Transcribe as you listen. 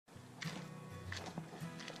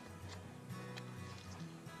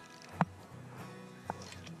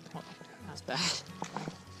smells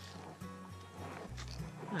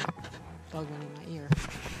bad. Bug went in my ear.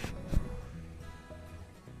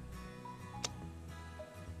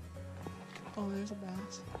 Oh, there's a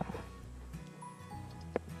bass.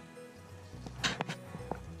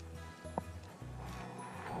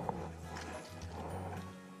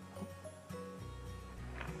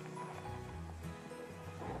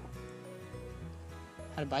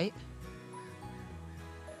 Had a bite.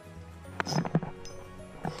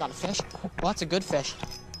 Got a fish. Well, that's a good fish.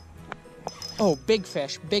 Oh, big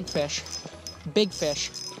fish, big fish, big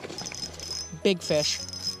fish, big fish.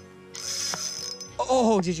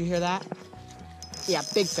 Oh, did you hear that? Yeah,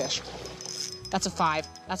 big fish. That's a 5.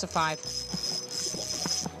 That's a 5.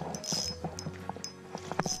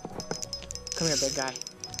 Come here, big guy.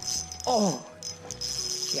 Oh,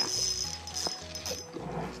 yeah.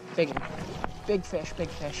 Big fish, big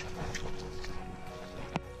fish.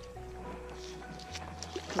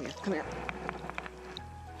 Come here, come here.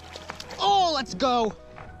 Oh, let's go.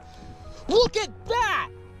 Look at that.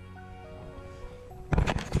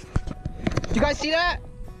 Do you guys see that?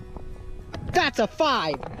 That's a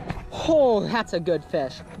 5. Oh, that's a good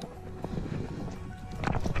fish.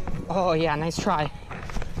 Oh yeah, nice try.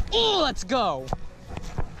 Oh, let's go.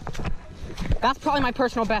 That's probably my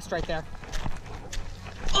personal best right there.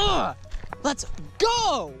 Let's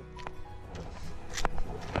go.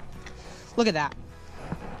 Look at that.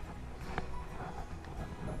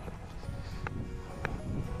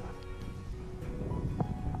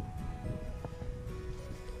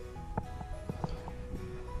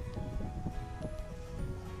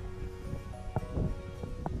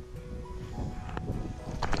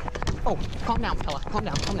 Oh, calm down, fella. Calm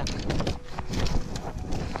down, calm down.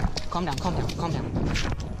 Calm down, calm down, calm down.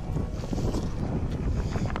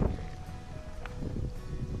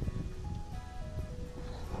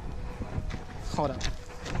 Hold up.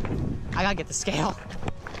 I gotta get the scale.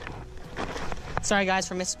 Sorry guys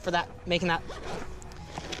for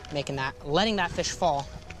letting that fish fall.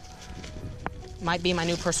 Might be my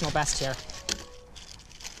new personal best here.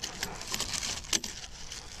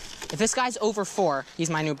 If this guy's over 4, he's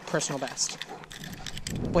my new personal best.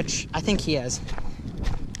 Which I think he is.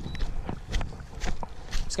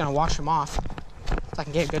 Just gonna wash him off so I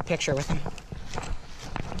can get a good picture with him.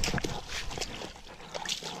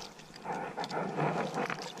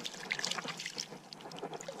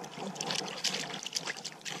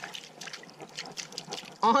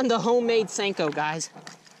 On the homemade Senko, guys.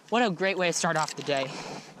 What a great way to start off the day.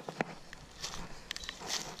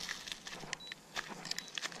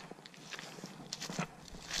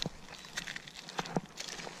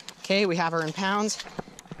 Okay, we have her in pounds.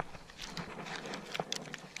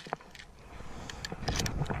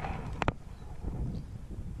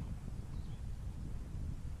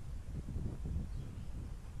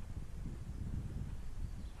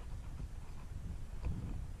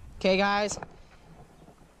 Okay, guys.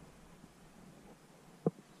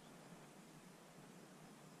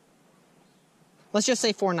 Let's just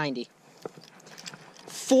say 490.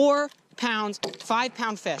 4 pounds,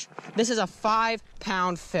 5-pound fish. This is a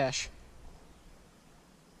 5-pound fish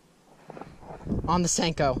on the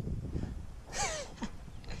Senko.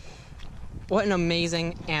 What an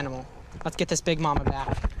amazing animal. Let's get this big mama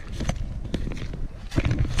back.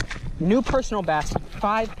 New personal best,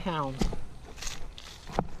 5 pounds.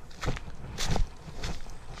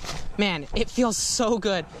 Man, it feels so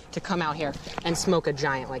good to come out here and smoke a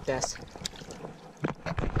giant like this.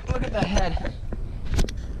 Look at the head.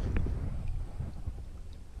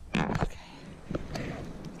 Okay.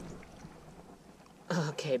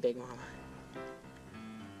 Okay, big mama.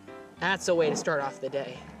 That's a way to start off the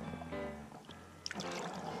day. There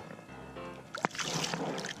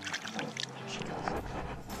she goes.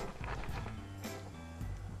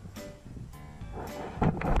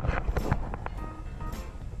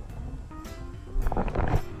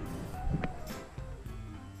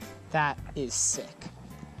 That is sick.